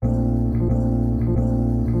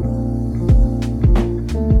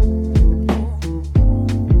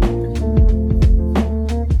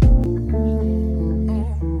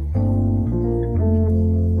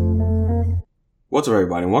What's up,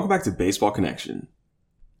 everybody, and welcome back to Baseball Connection.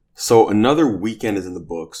 So another weekend is in the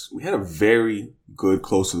books. We had a very good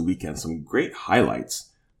close to the weekend, some great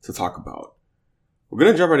highlights to talk about. We're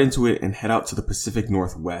going to jump right into it and head out to the Pacific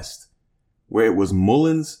Northwest, where it was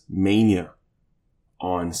Mullins Mania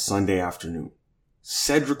on Sunday afternoon.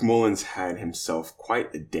 Cedric Mullins had himself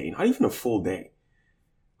quite a day, not even a full day.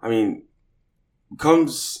 I mean,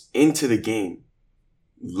 comes into the game,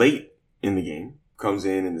 late in the game, comes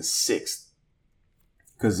in the sixth,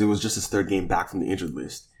 because it was just his third game back from the injured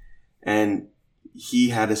list. And he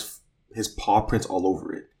had his paw prints all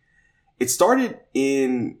over it. It started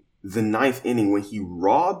in the ninth inning when he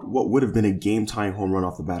robbed what would have been a game-tying home run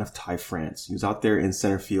off the bat of Ty France. He was out there in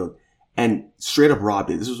center field and straight up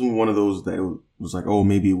robbed it. This was one of those that it was like, oh,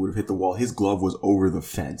 maybe it would have hit the wall. His glove was over the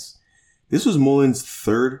fence. This was Mullins'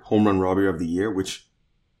 third home run robbery of the year, which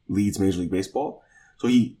leads Major League Baseball. So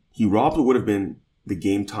he robbed what would have been the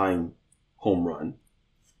game-tying home run.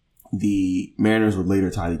 The Mariners would later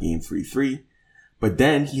tie the game 3-3. But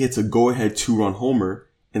then he hits a go-ahead 2-run homer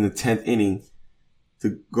in the 10th inning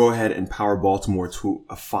to go ahead and power Baltimore to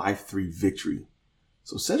a 5-3 victory.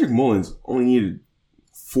 So Cedric Mullins only needed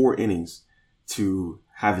 4 innings to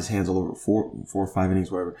have his hands all over, 4 or 5 innings,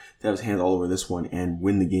 whatever, to have his hands all over this one and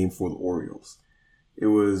win the game for the Orioles. It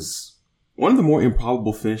was one of the more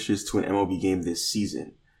improbable finishes to an MLB game this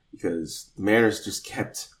season because the Mariners just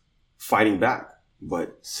kept fighting back.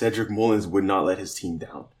 But Cedric Mullins would not let his team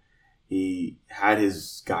down. He had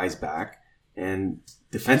his guys back and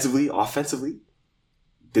defensively, offensively,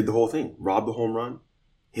 did the whole thing. Robbed the home run,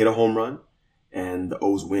 hit a home run, and the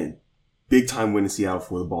O's win. Big time win in Seattle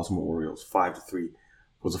for the Baltimore Orioles. 5-3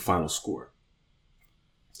 was the final score.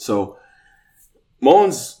 So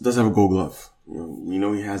Mullins does have a gold glove. We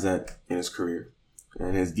know he has that in his career.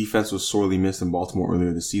 And his defense was sorely missed in Baltimore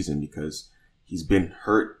earlier this season because he's been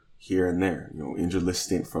hurt here and there. Injured list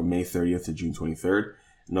stint from May 30th to June 23rd.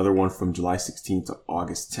 Another one from July 16th to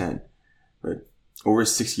August 10th. But over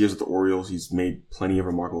his 6 years with the Orioles, he's made plenty of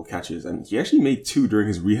remarkable catches. And he actually made 2 during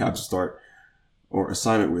his rehab start or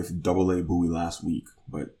assignment with Double-A Bowie last week.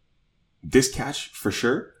 But this catch, for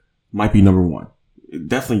sure, might be number 1.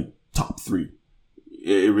 Definitely top 3.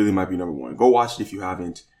 It really might be number 1. Go watch it if you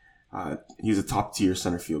haven't. He's a top-tier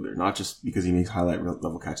center fielder. Not just because he makes highlight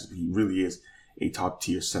level catches, but he really is a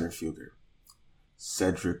top-tier center fielder.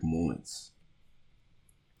 Cedric Mullins.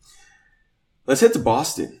 Let's head to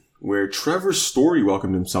Boston, where Trevor Story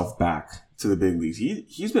welcomed himself back to the big leagues.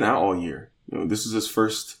 He's been out all year. This is his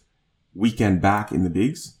first weekend back in the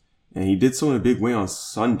bigs, and he did so in a big way on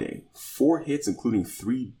Sunday. 4 hits, including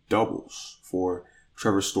 3 doubles for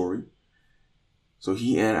Trevor Story. So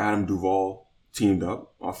he and Adam Duvall teamed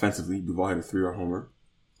up offensively. Duvall had a 3-run homer,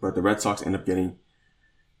 but the Red Sox end up getting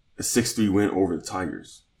a 6-3 win over the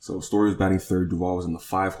Tigers. So Story was batting third. Duvall was in the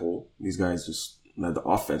 5 hole. These guys just led the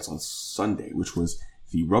offense on Sunday, which was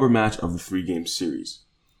the rubber match of the 3-game series.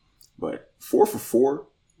 But 4 for 4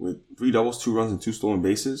 with 3 doubles, 2 runs, and 2 stolen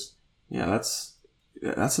bases. Yeah, that's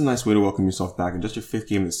a nice way to welcome yourself back in just your 5th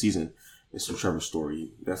game of the season, Mr. Trevor Story.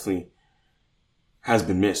 He definitely has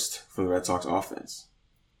been missed from the Red Sox offense.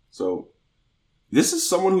 So this is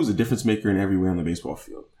someone who's a difference maker in every way on the baseball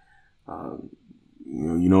field.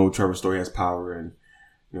 Trevor Story has power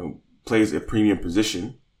and, plays a premium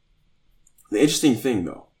position. The interesting thing,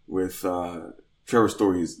 though, with Trevor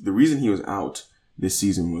Story is the reason he was out this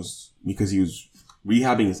season was because he was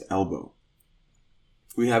rehabbing his elbow.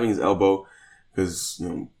 Rehabbing his elbow because,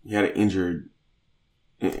 he had an injured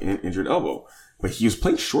elbow. But he was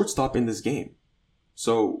playing shortstop in this game.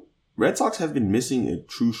 So Red Sox have been missing a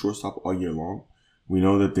true shortstop all year long. We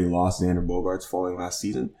know that they lost Xander Bogaerts following last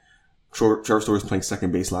season. Trevor Story was playing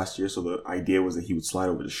second base last year, so the idea was that he would slide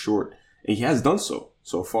over to short. And he has done so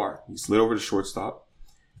far. He slid over to shortstop.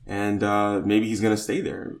 And maybe he's going to stay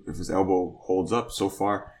there if his elbow holds up. So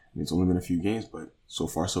far, it's only been a few games, but so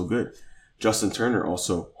far so good. Justin Turner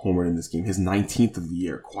also homered in this game, his 19th of the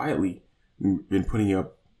year. Quietly been putting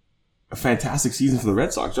up a fantastic season for the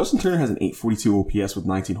Red Sox. Justin Turner has an 842 OPS with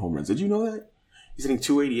 19 home runs. Did you know that? He's hitting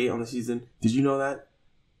 288 on the season. Did you know that?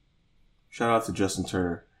 Shout out to Justin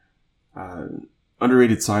Turner.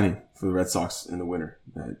 Underrated signing for the Red Sox in the winter.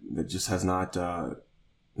 That just hasn't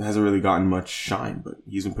really gotten much shine, but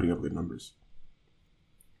he's been putting up good numbers.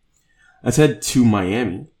 Let's head to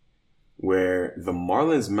Miami, where the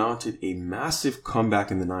Marlins mounted a massive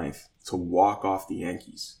comeback in the ninth to walk off the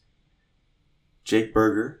Yankees. Jake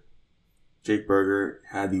Berger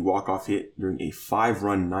had the walk-off hit during a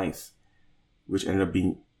 5-run ninth, which ended up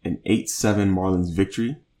being an 8-7 Marlins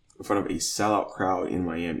victory in front of a sellout crowd in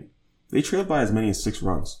Miami. They trailed by as many as 6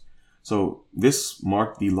 runs. So this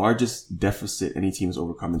marked the largest deficit any team has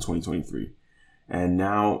overcome in 2023. And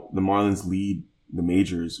now the Marlins lead the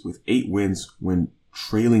majors with 8 wins when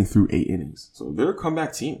trailing through 8 innings. So they're a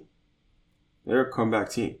comeback team.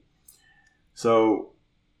 So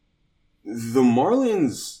the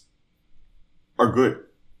Marlins are good.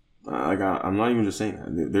 I'm not even just saying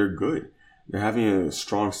that. They're good. They're having a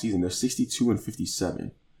strong season. They're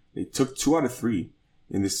 62-57. They took 2 out of 3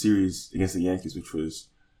 in this series against the Yankees, which was,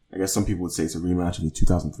 I guess some people would say it's a rematch of the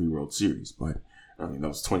 2003 World Series, but I mean, that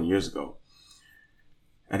was 20 years ago.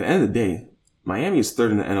 At the end of the day, Miami is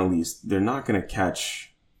third in the NL East. They're not going to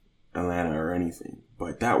catch Atlanta or anything,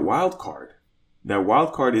 but that wild card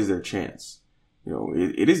is their chance. You know,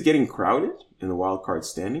 it is getting crowded in the wild card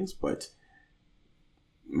standings, but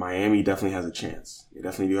Miami definitely has a chance. They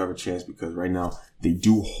definitely do have a chance because right now they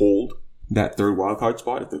do hold that third wild card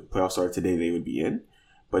spot. If the playoffs started today, they would be in,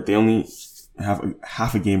 but they only have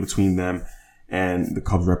half a game between them and the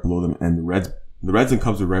Cubs right below them, and the Reds and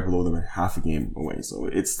Cubs are right below them at half a game away. So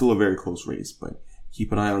it's still a very close race, but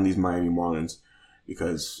keep an eye on these Miami Marlins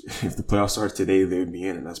because if the playoffs started today, they would be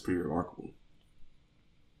in, and that's pretty remarkable.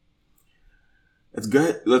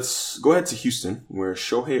 Let's go ahead to Houston, where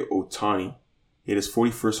Shohei Ohtani hit his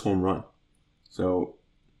 41st home run. So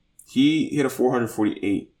he hit a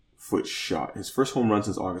 448-foot shot, his first home run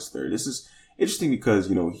since August 3rd. This is interesting because,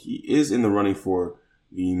 you know, he is in the running for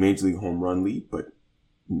the Major League home run lead, but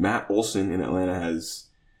Matt Olson in Atlanta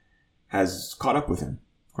has caught up with him,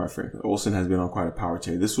 quite frankly. Olson has been on quite a power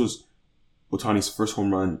tear. This was Ohtani's first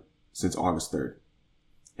home run since August 3rd.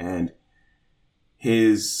 And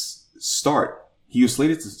his start, he was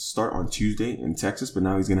slated to start on Tuesday in Texas, but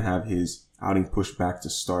now he's going to have his outing pushed back to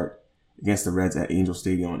start against the Reds at Angel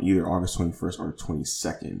Stadium on either August 21st or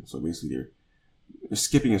 22nd. So basically they're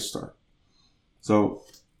skipping his start. So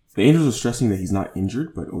the Angels are stressing that he's not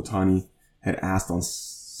injured, but Ohtani had asked on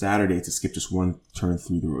Saturday to skip just one turn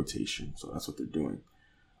through the rotation. So that's what they're doing.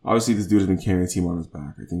 Obviously, this dude has been carrying the team on his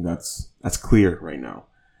back. I think that's clear right now.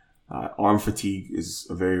 Arm fatigue is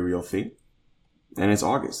a very real thing. And it's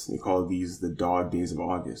August. They call these the dog days of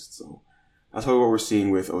August. So that's probably what we're seeing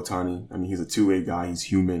with Ohtani. I mean, he's a two-way guy. He's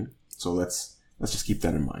human. So let's just keep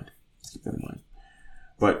that in mind.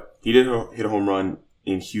 But he did hit a home run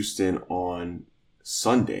in Houston on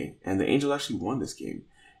Sunday, and the Angels actually won this game.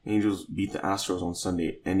 Angels beat the Astros on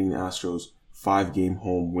Sunday, ending the Astros' 5-game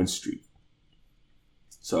home win streak.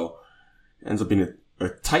 So it ends up being a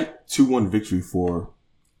tight 2-1 victory for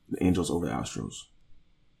the Angels over the Astros.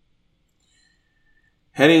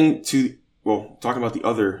 Talking about the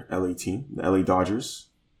other LA team, the LA Dodgers,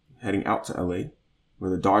 heading out to LA, where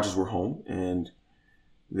the Dodgers were home, and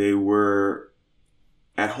they were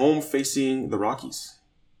at home facing the Rockies.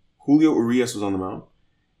 Julio Urias was on the mound,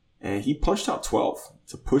 and he punched out 12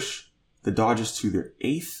 to push the Dodgers to their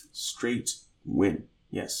 8th straight win.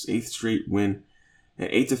 Yes, 8th straight win. An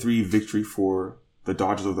 8-3 victory for the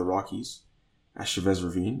Dodgers over the Rockies at Chavez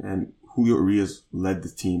Ravine, and Julio Urias led the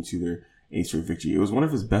team to their 8th straight victory. It was one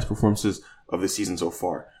of his best performances of the season so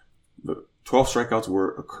far. The 12 strikeouts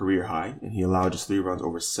were a career high, and he allowed just 3 runs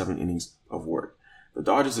over 7 innings of work. The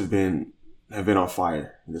Dodgers have been on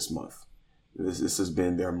fire this month. This has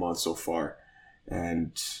been their month so far.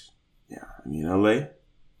 And yeah, I mean,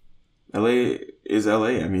 LA is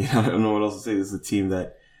LA. I mean, I don't know what else to say. This is a team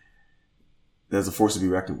that's a force to be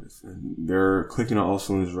reckoned with. And they're clicking on all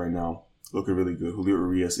cylinders right now, looking really good. Julio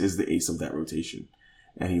Urias is the ace of that rotation,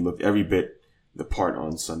 and he looked every bit the part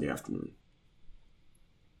on Sunday afternoon.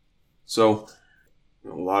 So, a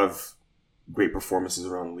lot of great performances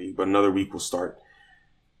around the league, but another week will start.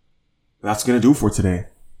 That's going to do it for today.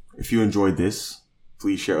 If you enjoyed this,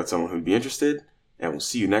 please share with someone who'd be interested, and we'll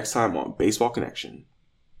see you next time on Baseball Connection.